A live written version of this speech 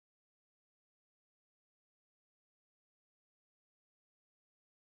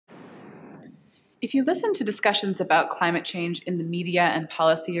If you listen to discussions about climate change in the media and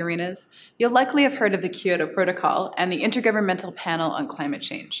policy arenas, you'll likely have heard of the Kyoto Protocol and the Intergovernmental Panel on Climate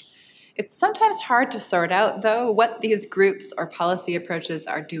Change. It's sometimes hard to sort out, though, what these groups or policy approaches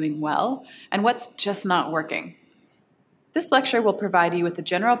are doing well and what's just not working. This lecture will provide you with a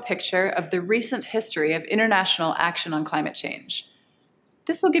general picture of the recent history of international action on climate change.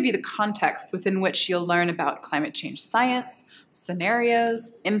 This will give you the context within which you'll learn about climate change science,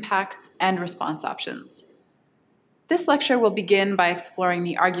 scenarios, impacts, and response options. This lecture will begin by exploring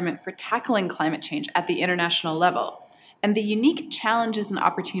the argument for tackling climate change at the international level and the unique challenges and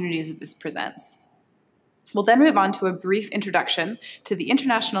opportunities that this presents. We'll then move on to a brief introduction to the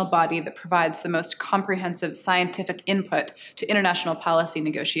international body that provides the most comprehensive scientific input to international policy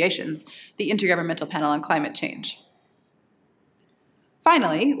negotiations, the Intergovernmental Panel on Climate Change.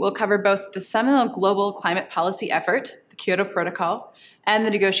 Finally, we'll cover both the seminal global climate policy effort, the Kyoto Protocol, and the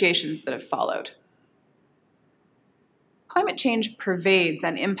negotiations that have followed. Climate change pervades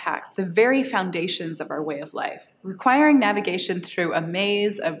and impacts the very foundations of our way of life, requiring navigation through a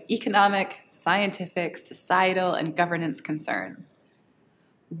maze of economic, scientific, societal, and governance concerns.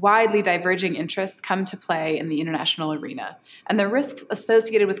 Widely diverging interests come to play in the international arena, and the risks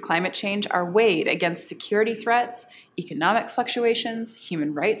associated with climate change are weighed against security threats, economic fluctuations,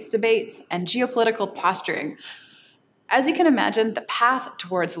 human rights debates, and geopolitical posturing. As you can imagine, the path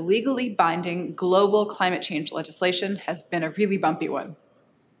towards legally binding global climate change legislation has been a really bumpy one.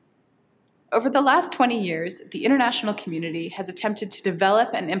 Over the last 20 years, the international community has attempted to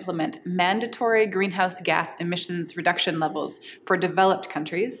develop and implement mandatory greenhouse gas emissions reduction levels for developed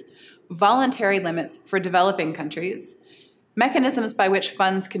countries, voluntary limits for developing countries, mechanisms by which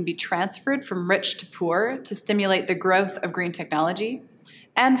funds can be transferred from rich to poor to stimulate the growth of green technology,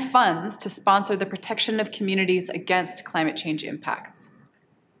 and funds to sponsor the protection of communities against climate change impacts.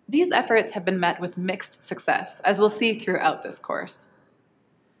 These efforts have been met with mixed success, as we'll see throughout this course.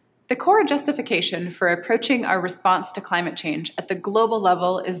 The core justification for approaching our response to climate change at the global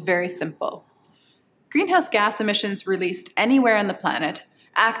level is very simple. Greenhouse gas emissions released anywhere on the planet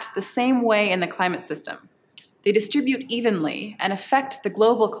act the same way in the climate system. They distribute evenly and affect the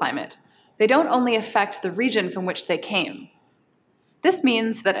global climate. They don't only affect the region from which they came. This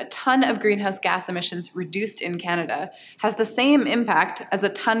means that a ton of greenhouse gas emissions reduced in Canada has the same impact as a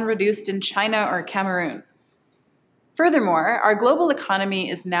ton reduced in China or Cameroon. Furthermore, our global economy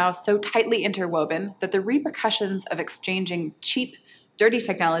is now so tightly interwoven that the repercussions of exchanging cheap, dirty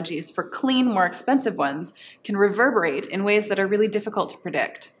technologies for clean, more expensive ones can reverberate in ways that are really difficult to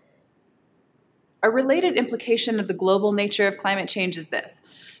predict. A related implication of the global nature of climate change is this.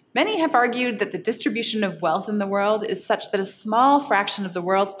 Many have argued that the distribution of wealth in the world is such that a small fraction of the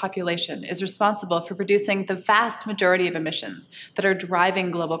world's population is responsible for producing the vast majority of emissions that are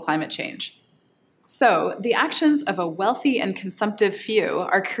driving global climate change. So, the actions of a wealthy and consumptive few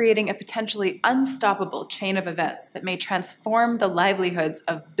are creating a potentially unstoppable chain of events that may transform the livelihoods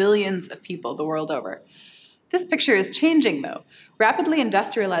of billions of people the world over. This picture is changing, though. Rapidly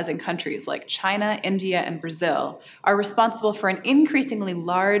industrializing countries like China, India, and Brazil are responsible for an increasingly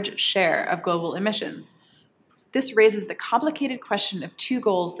large share of global emissions. This raises the complicated question of two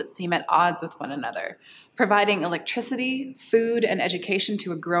goals that seem at odds with one another: providing electricity, food, and education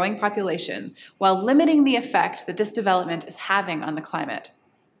to a growing population while limiting the effect that this development is having on the climate.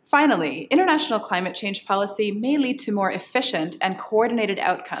 Finally, international climate change policy may lead to more efficient and coordinated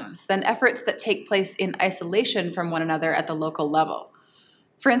outcomes than efforts that take place in isolation from one another at the local level.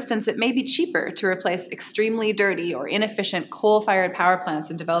 For instance, it may be cheaper to replace extremely dirty or inefficient coal-fired power plants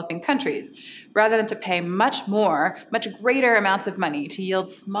in developing countries, rather than to pay much greater amounts of money to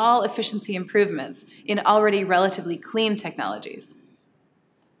yield small efficiency improvements in already relatively clean technologies.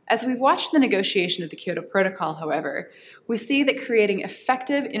 As we watch the negotiation of the Kyoto Protocol, however, we see that creating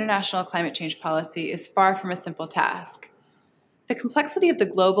effective international climate change policy is far from a simple task. The complexity of the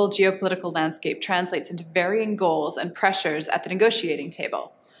global geopolitical landscape translates into varying goals and pressures at the negotiating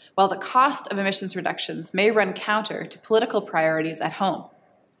table, while the cost of emissions reductions may run counter to political priorities at home.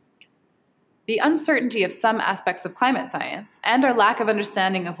 The uncertainty of some aspects of climate science and our lack of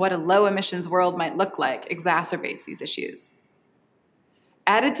understanding of what a low-emissions world might look like exacerbates these issues.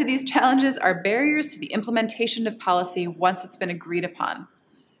 Added to these challenges are barriers to the implementation of policy once it's been agreed upon.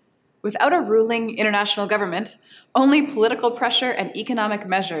 Without a ruling international government, only political pressure and economic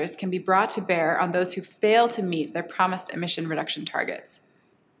measures can be brought to bear on those who fail to meet their promised emission reduction targets.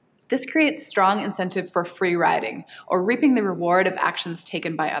 This creates strong incentive for free riding, or reaping the reward of actions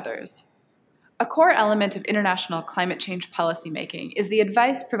taken by others. A core element of international climate change policymaking is the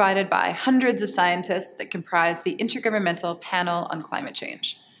advice provided by hundreds of scientists that comprise the Intergovernmental Panel on Climate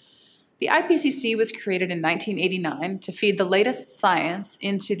Change. The IPCC was created in 1989 to feed the latest science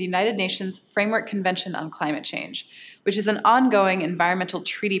into the United Nations Framework Convention on Climate Change, which is an ongoing environmental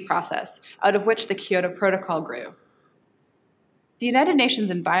treaty process out of which the Kyoto Protocol grew. The United Nations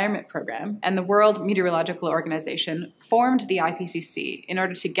Environment Programme and the World Meteorological Organization formed the IPCC in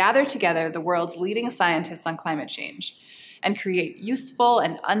order to gather together the world's leading scientists on climate change and create useful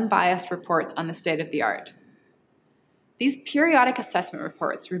and unbiased reports on the state of the art. These periodic assessment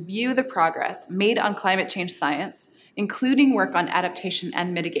reports review the progress made on climate change science, including work on adaptation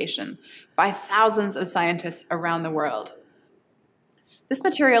and mitigation, by thousands of scientists around the world. This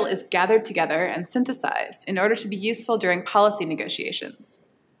material is gathered together and synthesized in order to be useful during policy negotiations.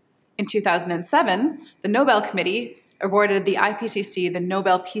 In 2007, the Nobel Committee awarded the IPCC the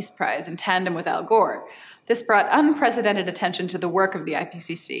Nobel Peace Prize in tandem with Al Gore. This brought unprecedented attention to the work of the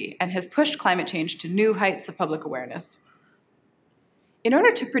IPCC and has pushed climate change to new heights of public awareness. In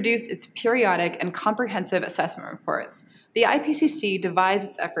order to produce its periodic and comprehensive assessment reports, the IPCC divides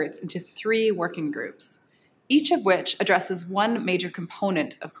its efforts into 3 working groups, each of which addresses one major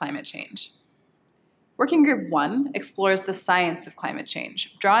component of climate change. Working Group 1 explores the science of climate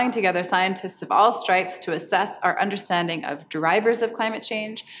change, drawing together scientists of all stripes to assess our understanding of drivers of climate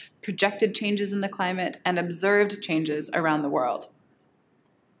change, projected changes in the climate, and observed changes around the world.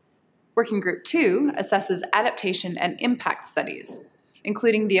 Working Group 2 assesses adaptation and impact studies,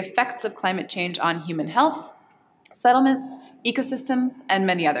 including the effects of climate change on human health, settlements, ecosystems, and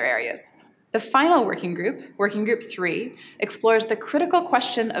many other areas. The final working group, Working Group 3, explores the critical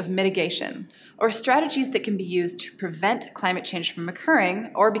question of mitigation, or strategies that can be used to prevent climate change from occurring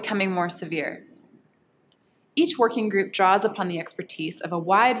or becoming more severe. Each working group draws upon the expertise of a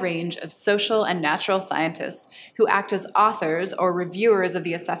wide range of social and natural scientists who act as authors or reviewers of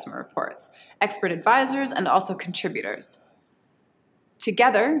the assessment reports, expert advisors, and also contributors.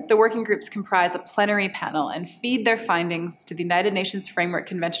 Together, the working groups comprise a plenary panel and feed their findings to the United Nations Framework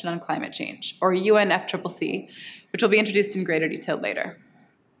Convention on Climate Change, or UNFCCC, which will be introduced in greater detail later.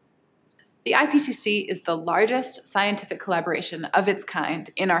 The IPCC is the largest scientific collaboration of its kind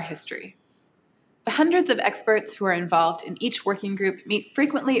in our history. The hundreds of experts who are involved in each working group meet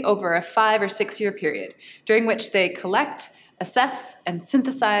frequently over a 5 or 6 year period, during which they collect, assess, and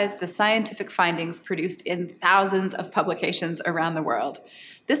synthesize the scientific findings produced in thousands of publications around the world.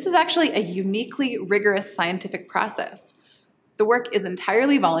 This is actually a uniquely rigorous scientific process. The work is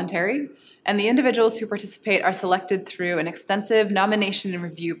entirely voluntary, and the individuals who participate are selected through an extensive nomination and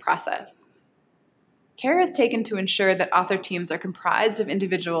review process. Care is taken to ensure that author teams are comprised of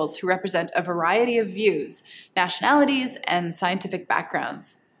individuals who represent a variety of views, nationalities, and scientific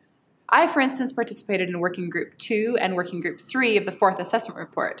backgrounds. I, for instance, participated in Working Group 2 and Working Group 3 of the 4th Assessment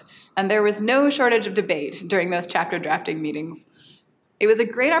Report, and there was no shortage of debate during those chapter drafting meetings. It was a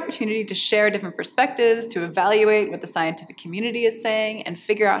great opportunity to share different perspectives, to evaluate what the scientific community is saying, and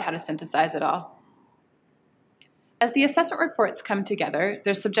figure out how to synthesize it all. As the assessment reports come together,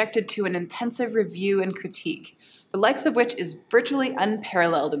 they're subjected to an intensive review and critique, the likes of which is virtually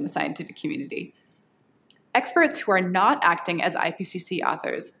unparalleled in the scientific community. Experts who are not acting as IPCC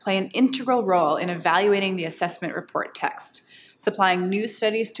authors play an integral role in evaluating the assessment report text, supplying new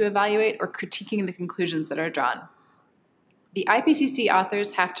studies to evaluate or critiquing the conclusions that are drawn. The IPCC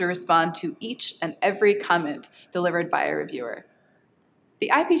authors have to respond to each and every comment delivered by a reviewer.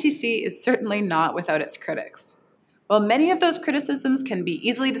 The IPCC is certainly not without its critics. While many of those criticisms can be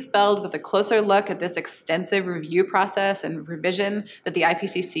easily dispelled with a closer look at this extensive review process and revision that the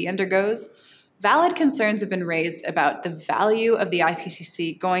IPCC undergoes, valid concerns have been raised about the value of the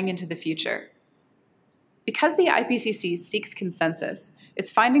IPCC going into the future. Because the IPCC seeks consensus, its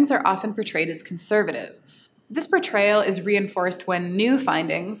findings are often portrayed as conservative. This portrayal is reinforced when new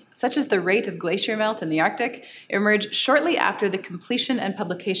findings, such as the rate of glacier melt in the Arctic, emerge shortly after the completion and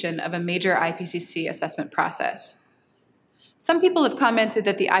publication of a major IPCC assessment process. Some people have commented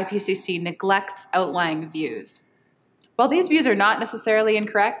that the IPCC neglects outlying views. While these views are not necessarily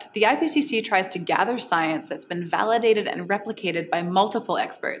incorrect, the IPCC tries to gather science that's been validated and replicated by multiple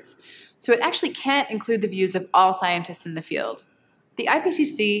experts, so it actually can't include the views of all scientists in the field. The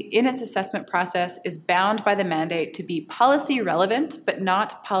IPCC, in its assessment process, is bound by the mandate to be policy relevant, but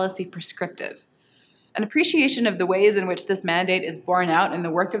not policy prescriptive. An appreciation of the ways in which this mandate is borne out in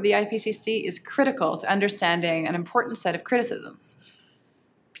the work of the IPCC is critical to understanding an important set of criticisms.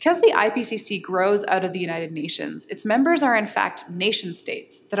 Because the IPCC grows out of the United Nations, its members are in fact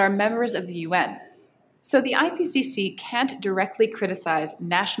nation-states that are members of the UN. So the IPCC can't directly criticize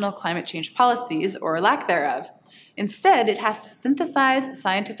national climate change policies or lack thereof. Instead, it has to synthesize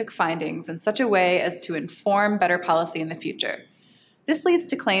scientific findings in such a way as to inform better policy in the future. This leads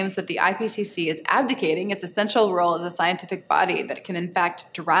to claims that the IPCC is abdicating its essential role as a scientific body that can in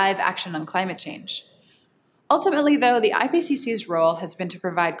fact drive action on climate change. Ultimately, though, the IPCC's role has been to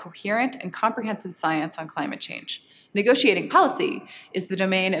provide coherent and comprehensive science on climate change. Negotiating policy is the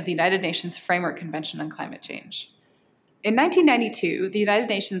domain of the United Nations Framework Convention on Climate Change. In 1992, the United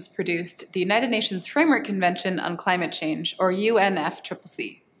Nations produced the United Nations Framework Convention on Climate Change, or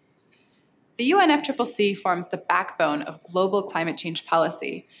UNFCCC. The UNFCCC forms the backbone of global climate change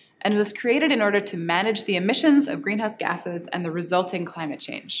policy and was created in order to manage the emissions of greenhouse gases and the resulting climate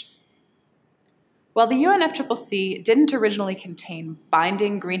change. While the UNFCCC didn't originally contain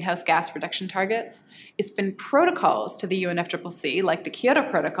binding greenhouse gas reduction targets, it's been protocols to the UNFCCC, like the Kyoto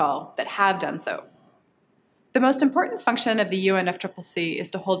Protocol, that have done so. The most important function of the UNFCCC is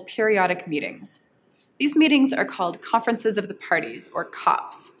to hold periodic meetings. These meetings are called Conferences of the Parties, or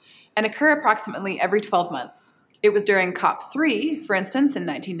COPs, and occur approximately every 12 months. It was during COP3, for instance, in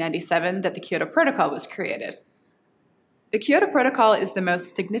 1997, that the Kyoto Protocol was created. The Kyoto Protocol is the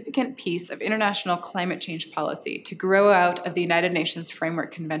most significant piece of international climate change policy to grow out of the United Nations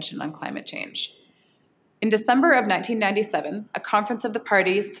Framework Convention on Climate Change. In December of 1997, a conference of the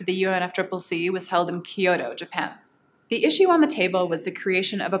parties to the UNFCCC was held in Kyoto, Japan. The issue on the table was the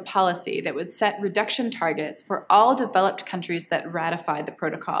creation of a policy that would set reduction targets for all developed countries that ratified the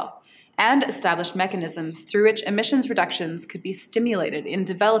protocol, and establish mechanisms through which emissions reductions could be stimulated in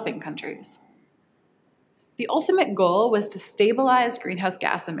developing countries. The ultimate goal was to stabilize greenhouse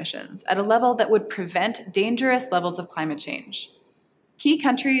gas emissions at a level that would prevent dangerous levels of climate change. Key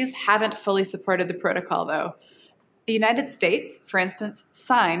countries haven't fully supported the protocol, though. The United States, for instance,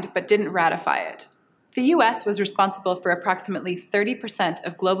 signed but didn't ratify it. The US was responsible for approximately 30%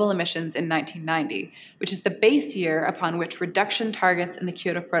 of global emissions in 1990, which is the base year upon which reduction targets in the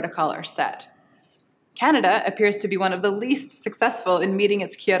Kyoto Protocol are set. Canada appears to be one of the least successful in meeting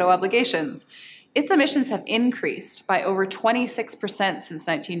its Kyoto obligations. Its emissions have increased by over 26% since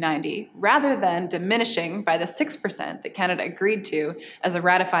 1990, rather than diminishing by the 6% that Canada agreed to as a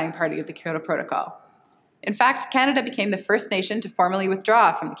ratifying party of the Kyoto Protocol. In fact, Canada became the first nation to formally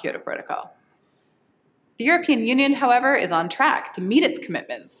withdraw from the Kyoto Protocol. The European Union, however, is on track to meet its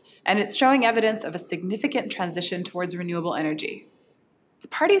commitments, and it's showing evidence of a significant transition towards renewable energy. The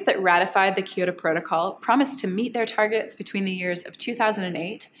parties that ratified the Kyoto Protocol promised to meet their targets between the years of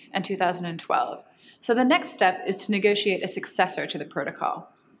 2008 and 2012, so the next step is to negotiate a successor to the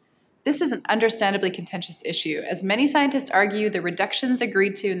protocol. This is an understandably contentious issue, as many scientists argue the reductions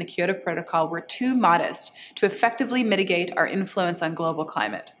agreed to in the Kyoto Protocol were too modest to effectively mitigate our influence on global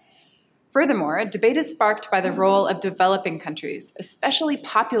climate. Furthermore, debate is sparked by the role of developing countries, especially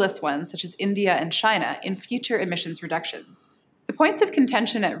populous ones such as India and China, in future emissions reductions. The points of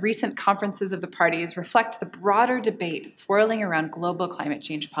contention at recent conferences of the parties reflect the broader debate swirling around global climate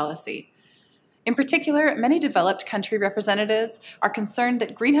change policy. In particular, many developed country representatives are concerned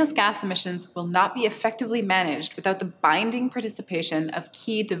that greenhouse gas emissions will not be effectively managed without the binding participation of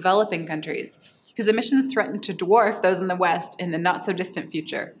key developing countries, whose emissions threaten to dwarf those in the West in the not-so-distant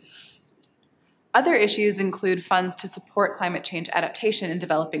future. Other issues include funds to support climate change adaptation in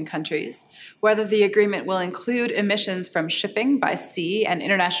developing countries, whether the agreement will include emissions from shipping by sea and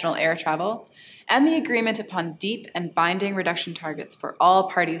international air travel, and the agreement upon deep and binding reduction targets for all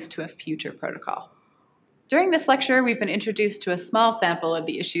parties to a future protocol. During this lecture, we've been introduced to a small sample of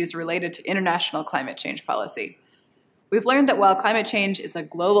the issues related to international climate change policy. We've learned that while climate change is a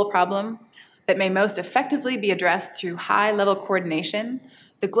global problem that may most effectively be addressed through high-level coordination,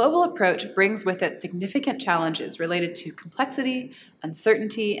 the global approach brings with it significant challenges related to complexity,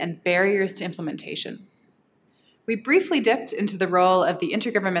 uncertainty, and barriers to implementation. We briefly dipped into the role of the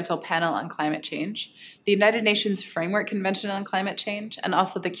Intergovernmental Panel on Climate Change, the United Nations Framework Convention on Climate Change, and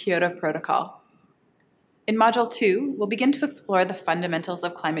also the Kyoto Protocol. In Module 2, we'll begin to explore the fundamentals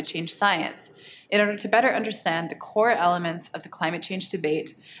of climate change science in order to better understand the core elements of the climate change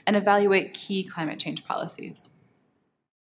debate and evaluate key climate change policies.